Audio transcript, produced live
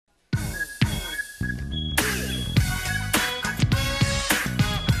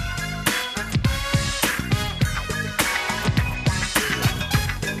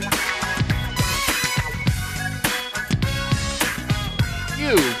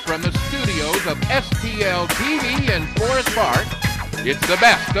from the studios of STL TV in Forest Park, it's the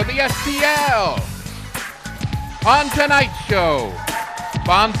best of the STL. On tonight's show,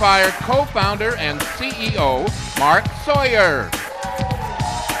 Bonfyre co-founder and CEO Mark Sawyier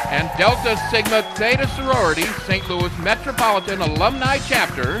and Delta Sigma Theta Sorority St. Louis Metropolitan Alumni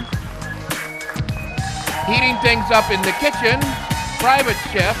Chapter. Heating things up in the kitchen, private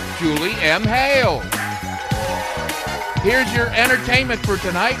chef Julie M. Hale. Here's your entertainment for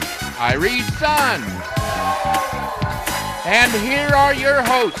tonight, Irie's son. And here are your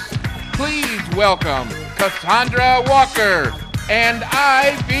hosts. Please welcome Cassandra Walker and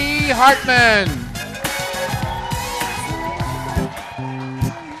Ivy Hartman.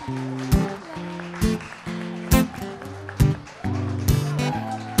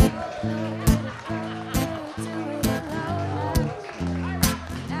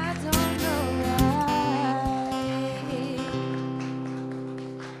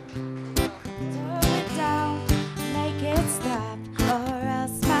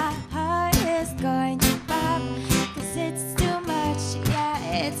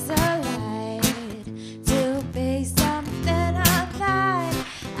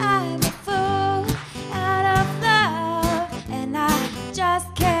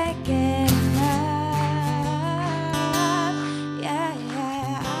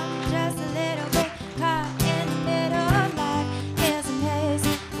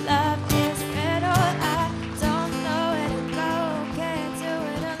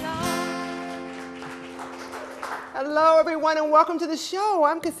 Hello, everyone, and welcome to the show.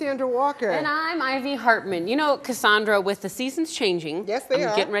 I'm Cassandra Walker. And I'm Ivy Hartman. You know, Cassandra, with the seasons changing, yes, they are.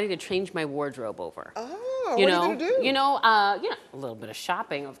 I'm getting ready to change my wardrobe over. Oh, what are you going to do? You know, a little bit of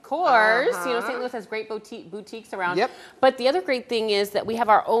shopping, of course. You know, St. Louis has great boutiques around. Yep. But the other great thing is that we have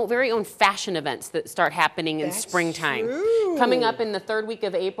our very own fashion events that start happening in springtime. True. Coming up in the third week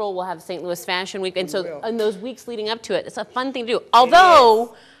of April, we'll have St. Louis Fashion Week. And so in those weeks leading up to it, it's a fun thing to do.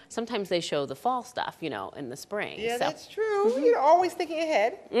 Although sometimes they show the fall stuff, you know, in the spring. Yeah, so. that's true. You're always thinking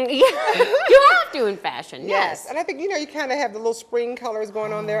ahead. Yeah, you have to in fashion, yes. And I think, you know, you kind of have the little spring colors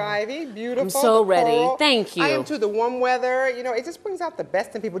going on there, Ivy. Beautiful. I'm so ready. Coral. Thank you. I am too. The warm weather, you know, it just brings out the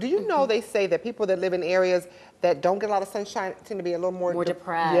best in people. Do you know they say that people that live in areas that don't get a lot of sunshine tend to be a little more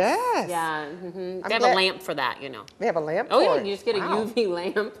depressed. Yes. Yeah. They have a lamp for that, you know. They have a lamp Oh, for yeah. it? You just get a Wow. UV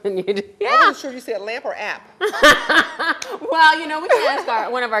lamp and you just, I wasn't sure if you said lamp or app. Well, you know, we can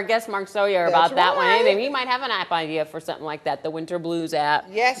ask one of our guests, Mark Sawyier, about that one. right. Anything. He might have an app idea for something like that, the Winter Blues app.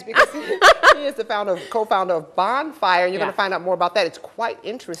 Yes, because he is the co-founder of Bonfyre, and you're going to find out more about that. It's quite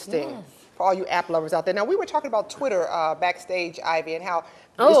interesting for all you app lovers out there. Now, we were talking about Twitter backstage, Ivy, and how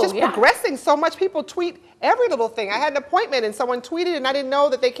it's just progressing so much. People tweet every little thing. I had an appointment, and someone tweeted, and I didn't know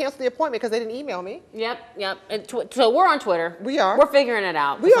that they canceled the appointment because they didn't email me. Yep. And so we're on Twitter. We are. We're figuring it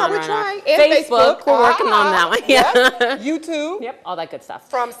out. We are. We're trying. And Facebook. We're working on that one. Yeah. YouTube. Yep. All that good stuff.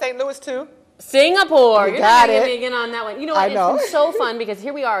 From St. Louis to Singapore. You You're got not going it. to get on that one. You know what? It's been so fun because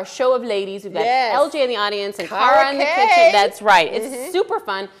here we are, a show of ladies. We've got LJ in the audience and Cara in the kitchen. That's right. It's super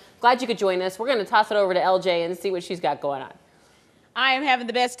fun. Glad you could join us. We're going to toss it over to LJ and see what she's got going on. I am having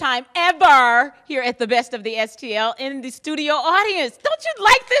the best time ever here at the Best of the STL in the studio audience. Don't you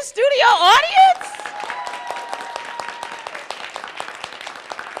like this studio audience?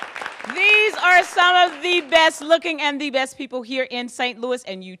 These are some of the best looking and the best people here in St. Louis,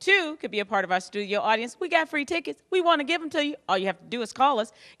 and you too could be a part of our studio audience. We got free tickets. We want to give them to you. All you have to do is call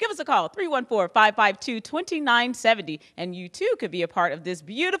us. Give us a call, 314-552-2970, and you too could be a part of this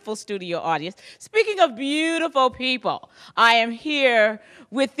beautiful studio audience. Speaking of beautiful people, I am here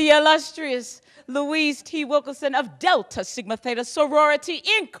with the illustrious Louise T. Wilkinson of Delta Sigma Theta Sorority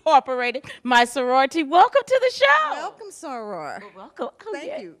Incorporated. My sorority, welcome to the show. Welcome, soror. Welcome. Oh,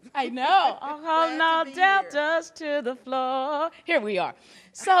 Thank you. I know. Oh, now Deltas to the floor. Here we are.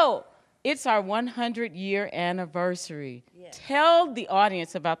 So it's our 100-year anniversary. Yes. Tell the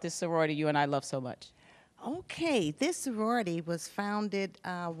audience about this sorority you and I love so much. Okay, this sorority was founded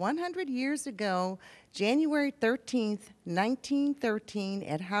 100 years ago, January 13th, 1913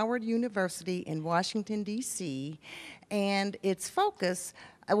 at Howard University in Washington, D.C., and its focus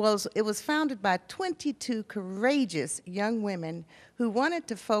it was founded by 22 courageous young women who wanted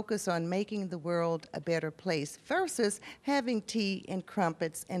to focus on making the world a better place versus having tea and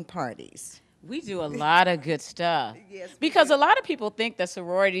crumpets and parties. We do a lot of good stuff. Yes, because a lot of people think that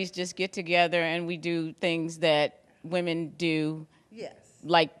sororities just get together and we do things that women do, yes,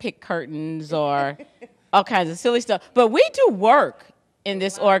 like pick curtains or all kinds of silly stuff. But we do work in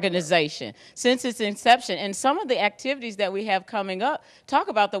this organization since its inception. And some of the activities that we have coming up talk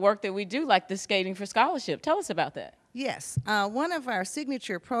about the work that we do, like the Skating for Scholarship. Tell us about that. Yes, one of our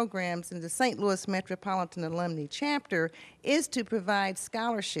signature programs in the St. Louis Metropolitan Alumni Chapter is to provide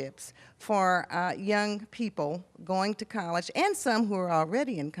scholarships for young people going to college and some who are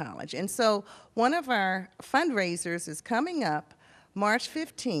already in college. And so one of our fundraisers is coming up March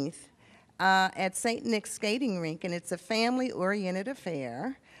 15th at St. Nick's Skating Rink, and it's a family-oriented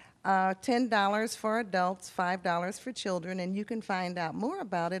affair. $10 for adults, $5 for children, and you can find out more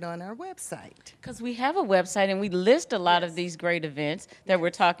about it on our website. Because we have a website and we list a lot of these great events that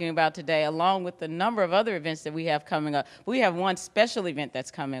we're talking about today, along with the number of other events that we have coming up. We have one special event that's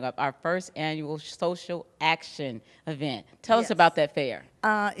coming up, our first annual social action event. Tell us about that fair.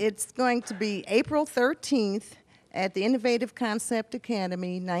 It's going to be April 13th at the Innovative Concept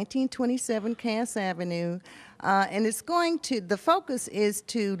Academy, 1927 Cass Avenue. And it's going to, the focus is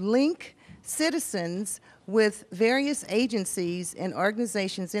to link citizens with various agencies and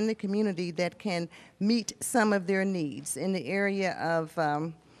organizations in the community that can meet some of their needs in the area of,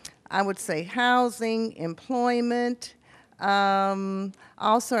 I would say, housing, employment,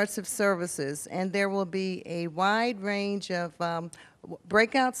 all sorts of services. And there will be a wide range of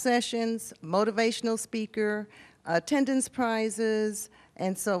breakout sessions, motivational speaker, attendance prizes,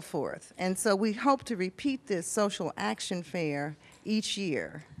 and so forth. And so we hope to repeat this social action fair each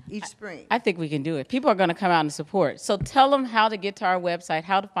year, each spring. I think we can do it. People are going to come out and support. So tell them how to get to our website,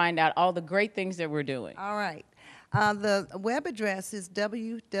 how to find out all the great things that we're doing. All right. The web address is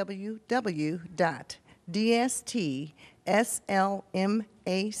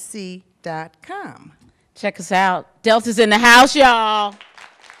www.dstslmac.com. Check us out. Delta's in the house, y'all.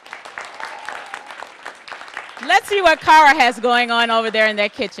 Let's see what Cara has going on over there in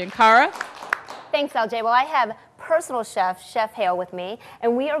that kitchen. Cara? Thanks, LJ. Well, I have personal chef, Chef Hale, with me,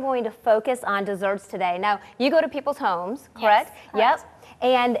 and we are going to focus on desserts today. Now, you go to people's homes, correct? Yes, correct. Yep.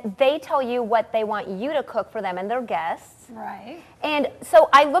 And they tell you what they want you to cook for them and their guests. Right. And so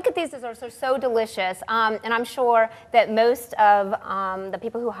I look at these desserts, they're so delicious, and I'm sure that most of the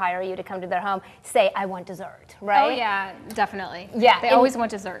people who hire you to come to their home say, I want dessert, right? Oh yeah, definitely. Yeah. They always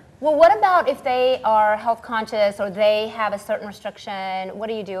want dessert. Well, what about if they are health conscious or they have a certain restriction? What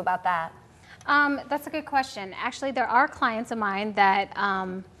do you do about that? That's a good question. Actually, there are clients of mine that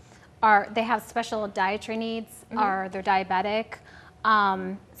they have special dietary needs, or they're diabetic.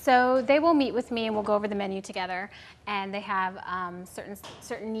 So they will meet with me and we'll go over the menu together, and they have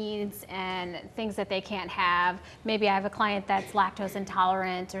certain needs and things that they can't have. Maybe I have a client that's lactose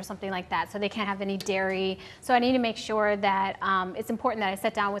intolerant or something like that, so they can't have any dairy. So I need to make sure that it's important that I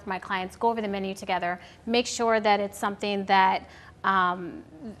sit down with my clients, go over the menu together, make sure that it's something that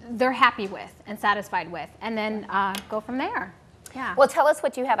they're happy with and satisfied with, and then go from there. Yeah. Well, tell us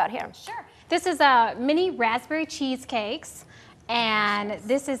what you have out here. Sure. This is mini raspberry cheesecakes. And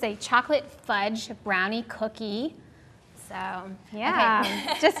this is a chocolate fudge brownie cookie. So, yeah,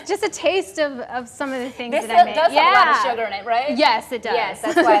 okay. just a taste of some of the things that I made. This does have a lot of sugar in it, right? Yes, it does. Yes,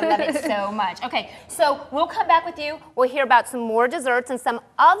 that's why I love it so much. Okay, so we'll come back with you. We'll hear about some more desserts and some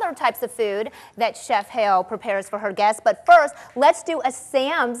other types of food that Chef Hale prepares for her guests. But first, let's do a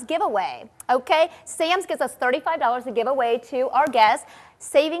Sam's giveaway, okay? Sam's gives us $35 to give away to our guests.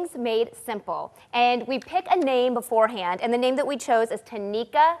 Savings Made Simple. And we pick a name beforehand, and the name that we chose is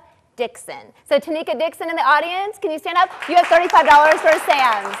Tanika Dixon. So Tanika Dixon in the audience, can you stand up? You have $35 for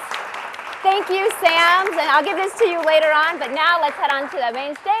Sam's. Thank you, Sam's, and I'll give this to you later on, but now let's head on to the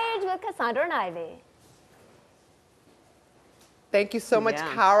main stage with Cassandra and Ivy. Thank you so much,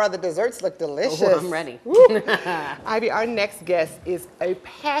 Cara. The desserts look delicious. Oh, I'm ready. Ivy, our next guest is a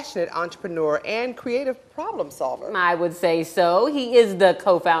passionate entrepreneur and creative problem solver. I would say so. He is the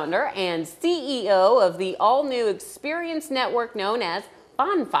co-founder and CEO of the all-new experience network known as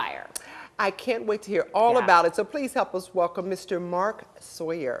Bonfyre. I can't wait to hear all about it, so please help us welcome Mr. Mark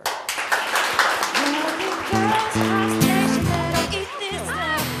Sawyier.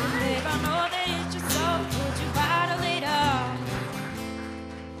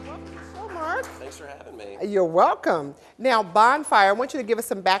 Thanks for having me. You're welcome. Now, Bonfyre, I want you to give us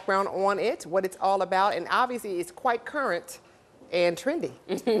some background on it, what it's all about, and obviously it's quite current and trendy.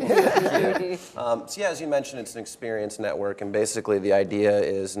 So yeah, as you mentioned, it's an experience network, and basically the idea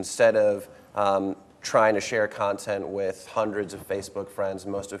is instead of trying to share content with hundreds of Facebook friends,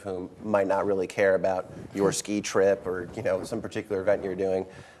 most of whom might not really care about your ski trip or some particular event you're doing,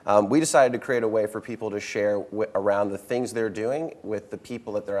 we decided to create a way for people to share around the things they're doing with the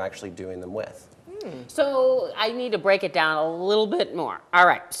people that they're actually doing them with. So I need to break it down a little bit more. All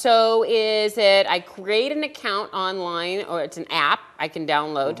right, so is it I create an account online, or it's an app I can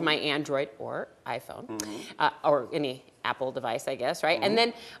download to my Android or iPhone, or any Apple device, I guess, right? And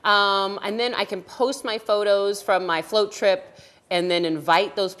then I can post my photos from my float trip and then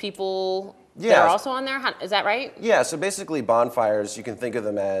invite those people that are also on there? Is that right? Yeah, so basically bonfires, you can think of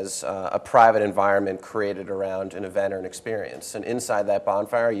them as a private environment created around an event or an experience. And inside that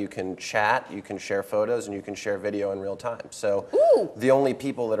bonfire, you can chat, you can share photos, and you can share video in real time. So the only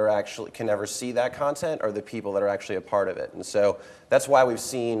people that are actually can ever see that content are the people that are actually a part of it. And so that's why we've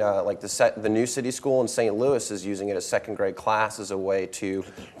seen like the New City School in St. Louis is using it as second grade class as a way to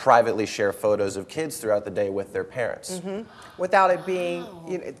privately share photos of kids throughout the day with their parents. Without it being,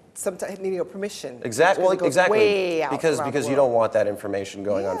 sometimes needing a permission. Exactly. Well, exactly. Because you don't want that information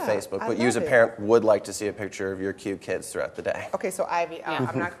going on Facebook, but you as a parent would like to see a picture of your cute kids throughout the day. Okay, so Ivy,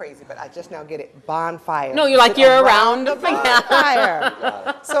 I'm not crazy, but I just now get it. Bonfire. No, you're like you're around the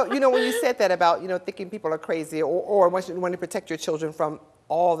bonfire. So when you said that about thinking people are crazy or wanting to protect your children from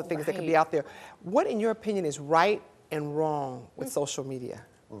all the things that could be out there, what in your opinion is right and wrong with social media?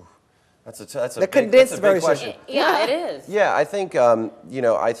 That's a the big, condensed big version. question. Yeah, it is. Yeah, I think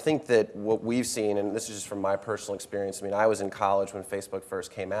I think that what we've seen, and this is just from my personal experience. I mean, I was in college when Facebook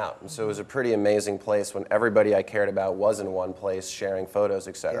first came out, and so it was a pretty amazing place when everybody I cared about was in one place, sharing photos,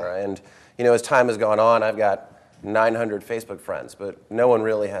 etc. Yeah. And as time has gone on, I've got 900 Facebook friends, but no one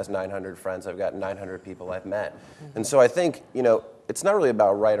really has 900 friends. I've got 900 people I've met, and so I think it's not really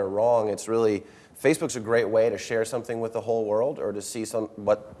about right or wrong. It's really Facebook's a great way to share something with the whole world or to see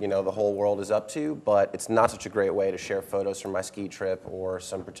what the whole world is up to, but it's not such a great way to share photos from my ski trip or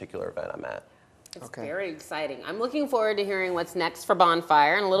some particular event I'm at. It's very exciting. I'm looking forward to hearing what's next for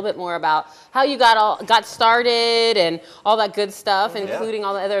Bonfire and a little bit more about how you got started and all that good stuff, including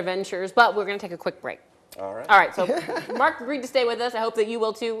all the other adventures, but we're going to take a quick break. All right. All right, so Mark agreed to stay with us. I hope that you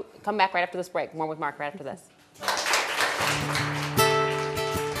will too. Come back right after this break. More with Mark right after this.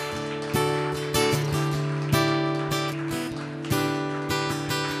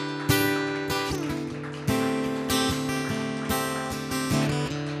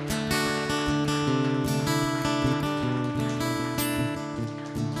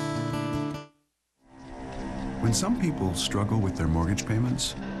 When some people struggle with their mortgage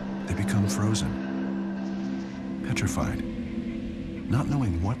payments, they become frozen, petrified. Not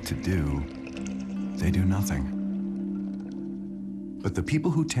knowing what to do, they do nothing. But the people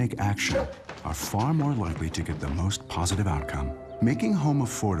who take action are far more likely to get the most positive outcome. Making home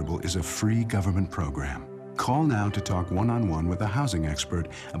affordable is a free government program. Call now to talk one-on-one with a housing expert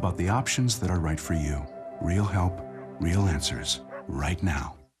about the options that are right for you. Real help, real answers, right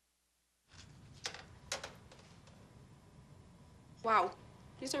now. Wow,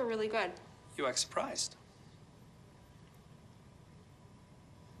 these are really good. You act surprised.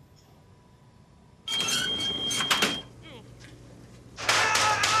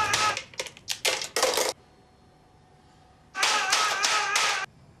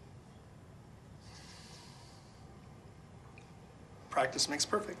 Practice makes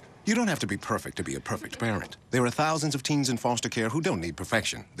perfect. You don't have to be perfect to be a perfect parent. There are thousands of teens in foster care who don't need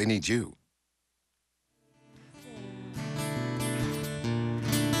perfection. They need you.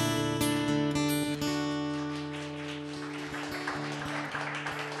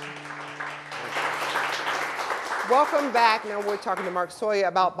 Welcome back. Now we're talking to Mark Sawyier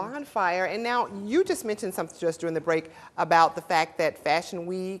about Bonfire, and now you just mentioned something to us during the break about the fact that Fashion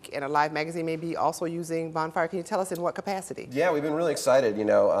Week and Alive magazine may be also using Bonfire. Can you tell us in what capacity? Yeah, we've been really excited.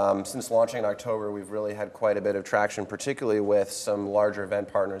 Since launching in October, we've really had quite a bit of traction, particularly with some larger event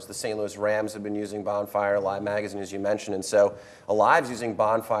partners. The St. Louis Rams have been using Bonfire, Alive magazine, as you mentioned, and so Alive's using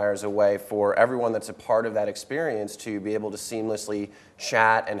Bonfire as a way for everyone that's a part of that experience to be able to seamlessly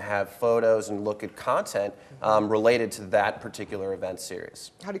chat and have photos and look at content related to that particular event series.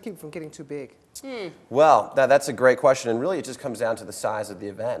 How do you keep it from getting too big? Well, that's a great question, and really it just comes down to the size of the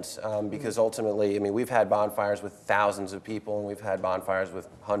event, because ultimately, we've had bonfires with thousands of people, and we've had bonfires with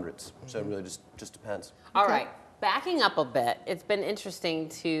hundreds, so it really just depends. All right. Backing up a bit, it's been interesting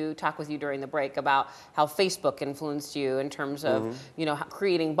to talk with you during the break about how Facebook influenced you in terms of,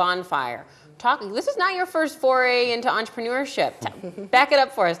 creating Bonfire. This is not your first foray into entrepreneurship. Back it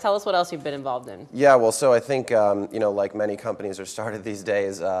up for us. Tell us what else you've been involved in. Yeah, well, so I think, like many companies are started these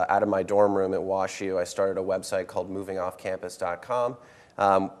days, out of my dorm room at WashU, I started a website called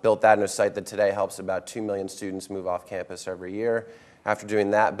movingoffcampus.com. Built that in a site that today helps about 2 million students move off campus every year. after doing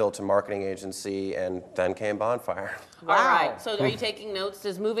that, built a marketing agency, and then came Bonfyre. Wow. All right. So are you taking notes?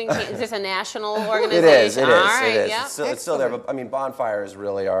 Is this a national organization? It is. It is. All right, it is. Yep. It's still there. But I mean, Bonfyre is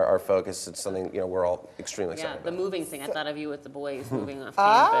really our focus. It's something we're all extremely excited about. The moving thing. I thought of you with the boys moving off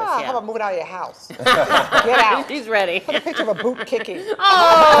campus. How about moving out of your house? Get out. He's ready. Put a picture of a boot kicking.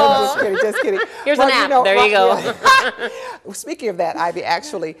 Oh. Just kidding. Just kidding. Here's an app. There you go. Speaking of that, Ivy,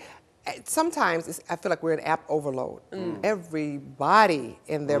 actually, sometimes I feel like we're in app overload. Everybody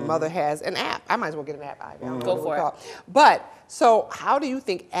and their mother has an app. I might as well get an app, Ivy. I don't know Go for it. But, so how do you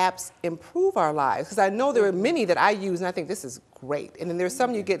think apps improve our lives? Because I know there are many that I use and I think this is great. And then there's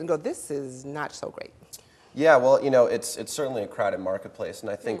some you get and go, this is not so great. Yeah, well, it's certainly a crowded marketplace, and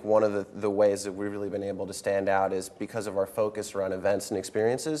I think one of the ways that we've really been able to stand out is because of our focus around events and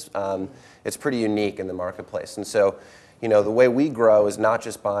experiences. It's pretty unique in the marketplace, and so the way we grow is not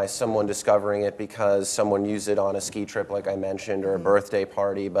just by someone discovering it because someone used it on a ski trip, like I mentioned, or a birthday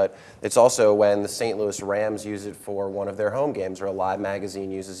party, but it's also when the St. Louis Rams use it for one of their home games, or a Live magazine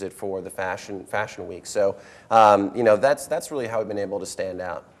uses it for the fashion week. So, that's really how we've been able to stand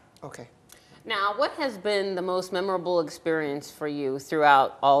out. Okay. Now, what has been the most memorable experience for you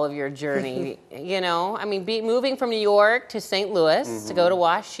throughout all of your journey? I mean, moving from New York to St. Louis to go to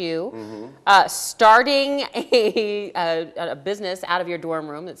Wash U, starting a business out of your dorm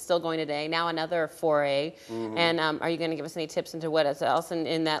room that's still going today, now another foray. And are you going to give us any tips into what else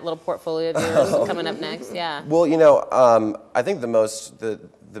in that little portfolio of yours coming up next? Yeah. Well, I think the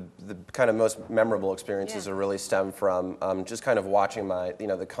kind of most memorable experiences are really stem from just kind of watching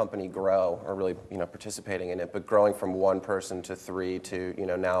the company grow, or really participating in it, but growing from 1 person to 3 to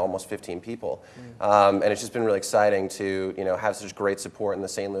now almost 15 people, and it's just been really exciting to have such great support in the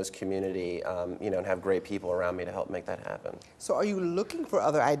St. Louis community, and have great people around me to help make that happen. So are you looking for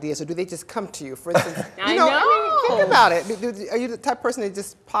other ideas, or do they just come to you? For instance, I know. I mean, think about it. Are you the type of person that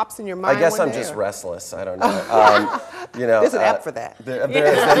just pops in your mind? I guess one I'm day, just or? Restless. I don't know. There's an app for that. There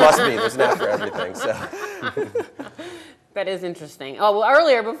must be. There's an app for everything. So. That is interesting. Oh, well,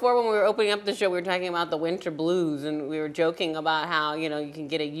 earlier, before when we were opening up the show, we were talking about the winter blues, and we were joking about how, you can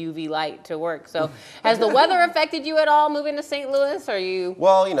get a UV light to work. So has the weather affected you at all moving to St. Louis? Or you?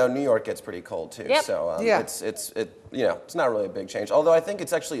 Well, New York gets pretty cold too. Yep. So it's not really a big change. Although I think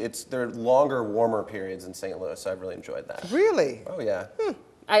there are longer, warmer periods in St. Louis, so I've really enjoyed that. Really? Oh, yeah.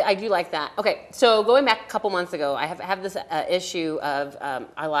 I do like that. Okay, so going back a couple months ago, I have this issue of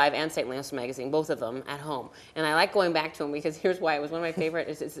iLive and St. Louis Magazine, both of them at home. And I like going back to them because here's why. It was one of my favorite,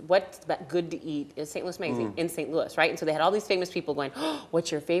 is what's good to eat is St. Louis Magazine in St. Louis, right? And so they had all these famous people going, oh,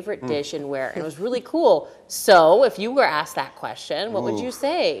 what's your favorite dish and where? And it was really cool. So if you were asked that question, what would you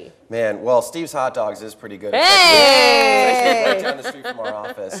say? Man, well, Steve's Hot Dogs is pretty good. Hey! It's right down the street from our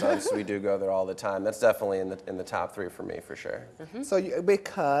office, so we do go there all the time. That's definitely in the top 3 for me, for sure. So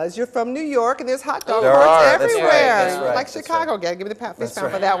because you're from New York and there's hot dog There carts are, everywhere, that's right, like Chicago. Give me the fist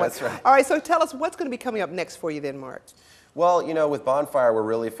pound for that one. That's right. All right, so tell us what's going to be coming up next for you then, Mark. Well, with Bonfyre, we're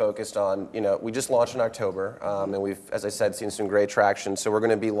really focused on, we just launched in October, and we've, as I said, seen some great traction. So we're going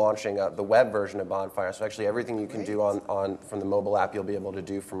to be launching the web version of Bonfyre. So actually everything you can do from the mobile app, you'll be able to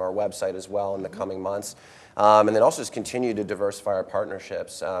do from our website as well in the coming months. And then also just continue to diversify our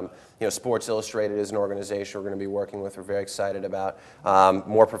partnerships. Sports Illustrated is an organization we're going to be working with. We're very excited about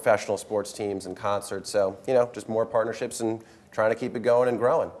more professional sports teams and concerts. So, just more partnerships and trying to keep it going and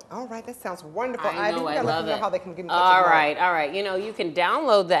growing. All right, that sounds wonderful. I know, I love it. How they can get in touch all with right. You can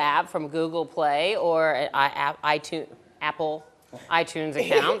download the app from Google Play or Apple iTunes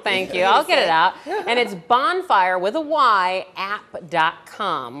account. Thank you. I'll get it out. And it's Bonfyre with a Y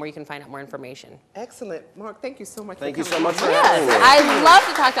app.com where you can find out more information. Excellent. Mark, thank you so much Thank for you coming. so much for having me. I love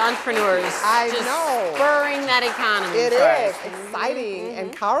to talk to entrepreneurs. I know. Spurring that economy. It is exciting.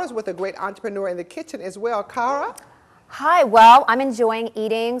 And Kara's with a great entrepreneur in the kitchen as well. Kara? Hi, well, I'm enjoying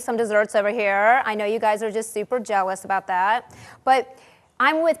eating some desserts over here. I know you guys are just super jealous about that. But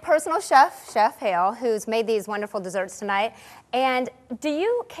I'm with personal chef Hale, who's made these wonderful desserts tonight. And do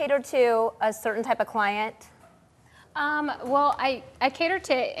you cater to a certain type of client? Well, I cater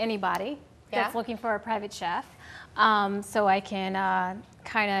to anybody that's looking for a private chef. So I can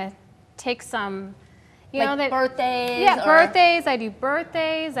kind of take some, birthdays? Yeah, birthdays. I do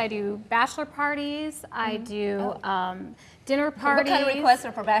birthdays. I do bachelor parties. I do Dinner parties. What kind of requests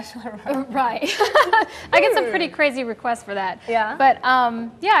are for bachelor parties? Right. I get some pretty crazy requests for that. Yeah. But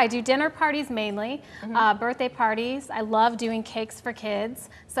yeah, I do dinner parties mainly, birthday parties. I love doing cakes for kids.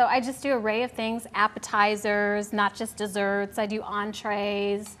 So I just do an array of things, appetizers, not just desserts. I do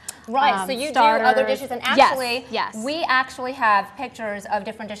entrees. Right, so you starters. do other dishes, and actually, yes. we actually have pictures of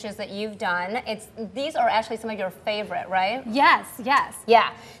different dishes that you've done. These are actually some of your favorite, right? Yes, yes.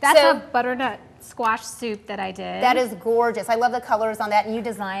 Yeah. That's so, a butternut squash soup that I did. That is gorgeous. I love the colors on that, and you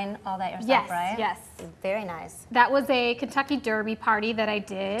design all that yourself, yes, right? Yes. Very nice. That was a Kentucky Derby party that I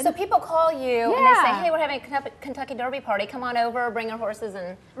did. So people call you and they say, hey, we're having a Kentucky Derby party. Come on over, bring your horses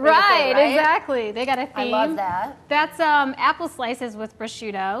and bring your food, right? Exactly. They got a theme. I love that. That's apple slices with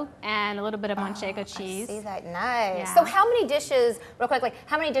prosciutto and a little bit of manchego cheese. I see that. Nice. Yeah. So how many dishes, real quickly,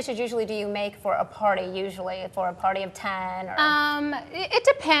 how many dishes usually do you make for a party, usually for a party of 10? Or? It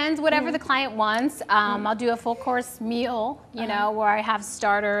depends, whatever the client wants. I'll do a full course meal, you know, where I have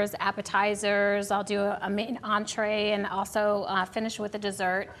starters, appetizers, I'll do a main entree and also finish with a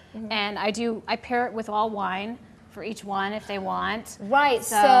dessert. And I pair it with all wine for each one if they want. Right,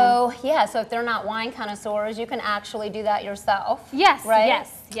 so yeah, so if they're not wine connoisseurs, you can actually do that yourself. Yes, right?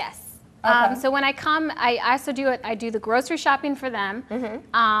 yes. Okay. So when I come, I also I do the grocery shopping for them,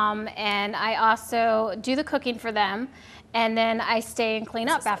 and I also do the cooking for them, and then I stay and clean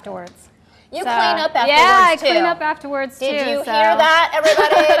up afterwards. You clean up afterwards, yeah, I too. clean up afterwards, too. Did you hear that,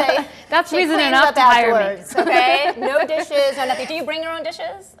 everybody? That's she reason cleans enough up to hire afterwards, me. okay? No dishes, no nothing. Do you bring your own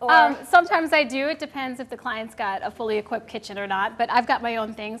dishes? Or? Sometimes I do. It depends if the client's got a fully equipped kitchen or not. But I've got my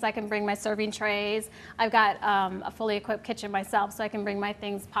own things. I can bring my serving trays. I've got a fully equipped kitchen myself, so I can bring my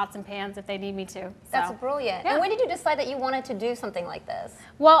things, pots and pans, if they need me to. So. That's brilliant. Yeah. And when did you decide that you wanted to do something like this?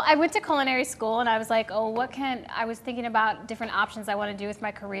 Well, I went to culinary school, and I was like, oh, I was thinking about different options I want to do with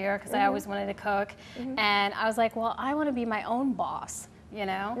my career, because I always wanted to cook. And I was like, well, I want to be my own boss, you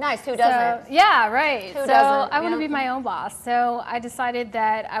know? Nice, who doesn't? Yeah, right. Who so doesn't? I want to be my own boss. So I decided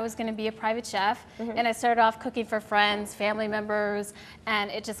that I was going to be a private chef, and I started off cooking for friends, family members,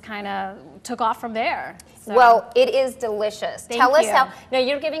 and it just kind of took off from there. So. Well, it is delicious. Tell us you. how, now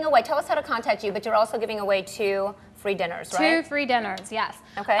you're giving away, tell us how to contact you, but you're also giving away 2 free dinners, right? 2 free dinners, yes.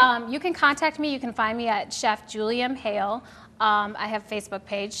 Okay. You can contact me. You can find me at Chef Julie M. Hale. I have a Facebook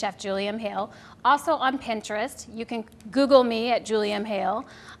page, Chef Julie M. Hale. Also on Pinterest. You can Google me at Julie M. Hale.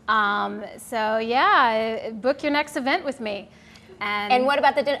 So yeah, book your next event with me. And what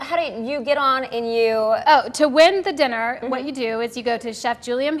about the dinner? How do you get on and you... Oh, to win the dinner, what you do is you go to Chef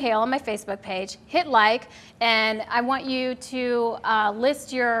Julie M. Hale on my Facebook page, hit like, and I want you to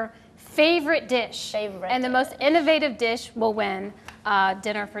list your favorite dish. And the most innovative dish will win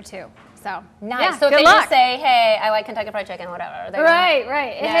dinner for 2. So nice. Yeah, so if good they luck. just say, hey, I like Kentucky Fried Chicken, whatever. Right. No,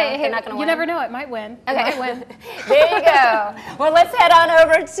 Hey, they're not going to win. You never know, it might win. Okay. It might win. There you go. Well, let's head on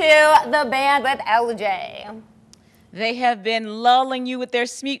over to the band with LJ. They have been lulling you with their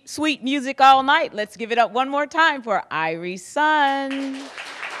sweet music all night. Let's give it up one more time for Irie's son.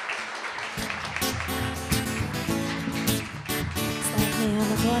 Slap me on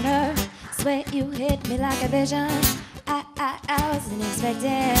the corner, swear you hit me like a vision. I wasn't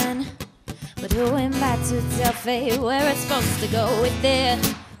expecting, but who am I to tell fate where it's supposed to go with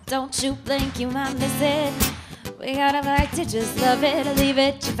it? Don't you blink, you might miss it. We gotta fight to just love it, leave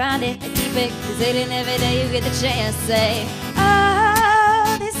it, you find it, and keep it. Cause it ain't every day you get the chance to say,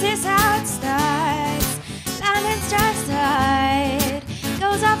 oh, this is how it starts. Lightning strikes hard,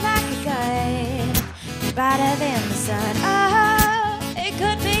 goes off like a gun, brighter than the sun. Oh, it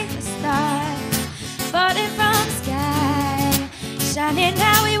could be the stars falling from the sky, shining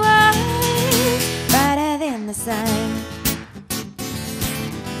how we was, brighter than the sun.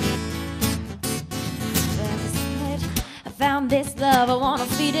 I found this love, I wanna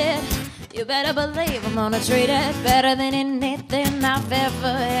feed it. You better believe I'm gonna treat it better than anything I've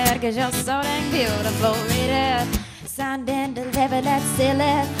ever had. Cause you're so dang beautiful, read it. Signed and delivered, let's seal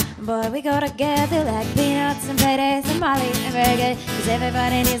it. Boy, we go together like peanuts and paydays and Molly and reggae. Cause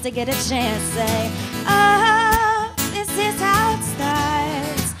everybody needs to get a chance, say, oh, this is how it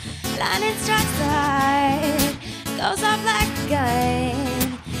starts. Lightning strikes the heart, goes off like a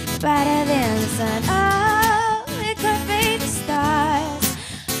gun, brighter than the sun. Oh, it could be the stars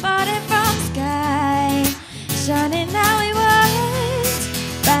falling from the sky, shining how we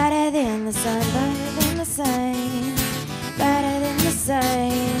was, brighter than the sun, brighter than the sun, brighter than the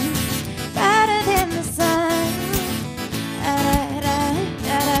sun, brighter than the sun.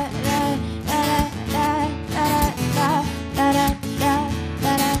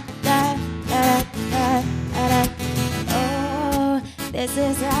 Oh, this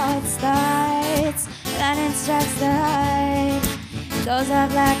is how it starts. lightning strikes the heart, goes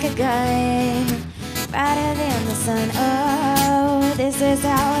off like a gun, brighter than the sun. Oh, this is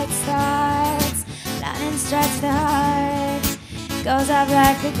how it starts. Lightning strikes the heart, goes off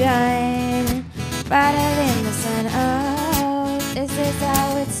like a gun, brighter than the sun. Oh, this is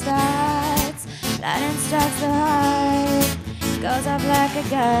how it starts. Lightning strikes the heart, goes off like a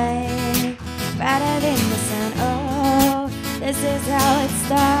gun, brighter than the sun. Oh, this is how it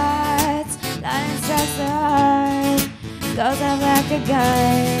starts. Lightning strikes the heart, goes off like a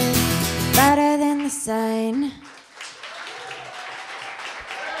gun, brighter than the sun.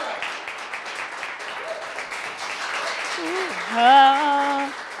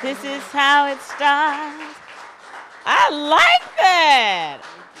 Oh, this is how it starts. I like that.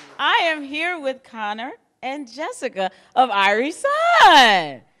 I am here with Connor and Jessica of Irie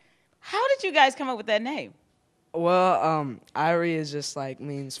Son. How did you guys come up with that name? Well, Irie is just like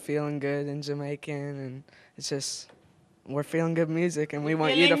means feeling good in Jamaican, and it's just we're feeling good music, and we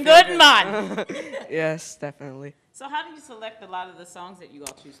want you to feel good, good. man. Yes, definitely. So how do you select a lot of the songs that you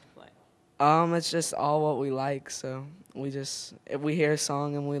all choose to play? It's just all what we like. So if we hear a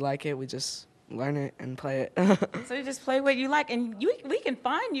song and we like it, we just learn it and play it. So you just play what you like, and we can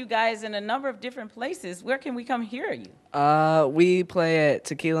find you guys in a number of different places. Where can we come hear you? We play at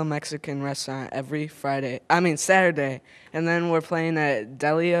Tequila Mexican Restaurant every Saturday, and then we're playing at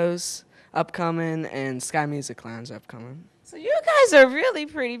Delio's upcoming and Sky Music Lounge upcoming. So you guys are really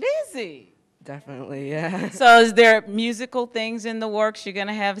pretty busy. Definitely, yeah. So is there musical things in the works? You're going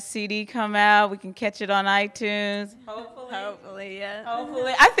to have a CD come out. We can catch it on iTunes. Hopefully, yeah.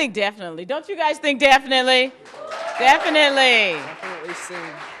 Hopefully. I think definitely. Don't you guys think definitely? Definitely. Definitely soon.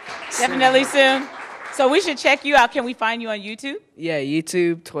 Definitely soon. So we should check you out. Can we find you on YouTube? Yeah,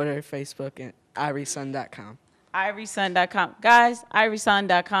 YouTube, Twitter, Facebook, and irieson.com. irieson.com. Guys,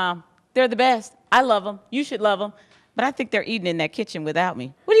 irieson.com. They're the best. I love them. You should love them. But I think they're eating in that kitchen without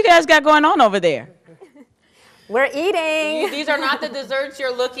me. What do you guys got going on over there? We're eating. These are not the desserts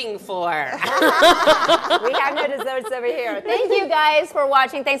you're looking for. We have no desserts over here. Thank you guys for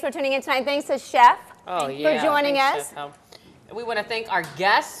watching. Thanks for tuning in tonight. Thanks to Chef for joining us. Chef. We want to thank our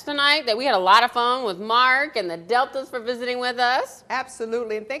guests tonight. That we had a lot of fun with Mark and the Deltas for visiting with us.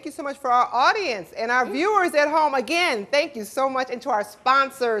 Absolutely. And thank you so much for our audience and our viewers at home. Again, thank you so much. And to our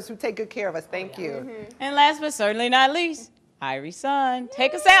sponsors who take good care of us. Thank you. And last but certainly not least, Irie Son.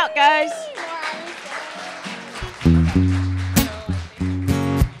 Take us out, guys.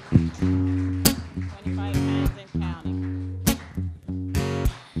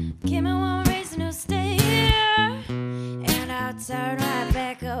 Give me one reason to stay here, and I'll turn right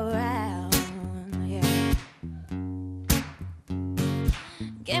back around, yeah.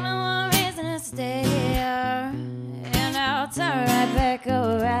 Give me one reason to stay here, and I'll turn right back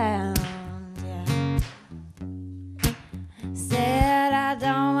around, yeah. Said I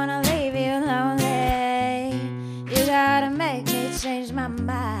don't wanna leave you lonely, you gotta make me change my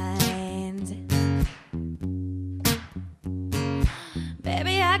mind.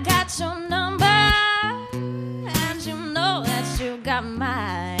 Baby, I got your number, and you know that you got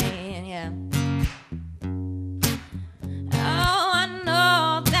mine, yeah. Oh, I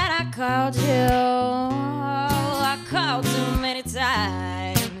know that I called you, oh, I called too many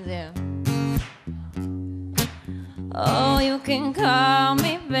times, yeah. Oh, you can call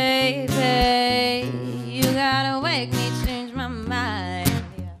me baby, you gotta make me change my mind.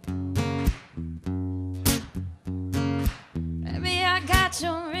 I got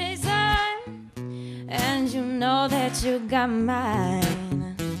your reason, and you know that you got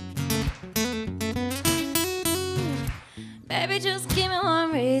mine. Baby, just give me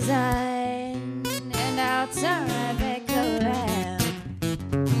one reason, and I'll turn right back around.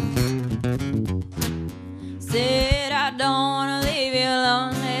 Said I don't wanna leave you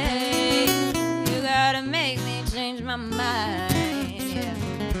lonely, you gotta make me change my mind, yeah.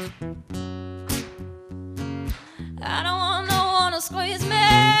 I don't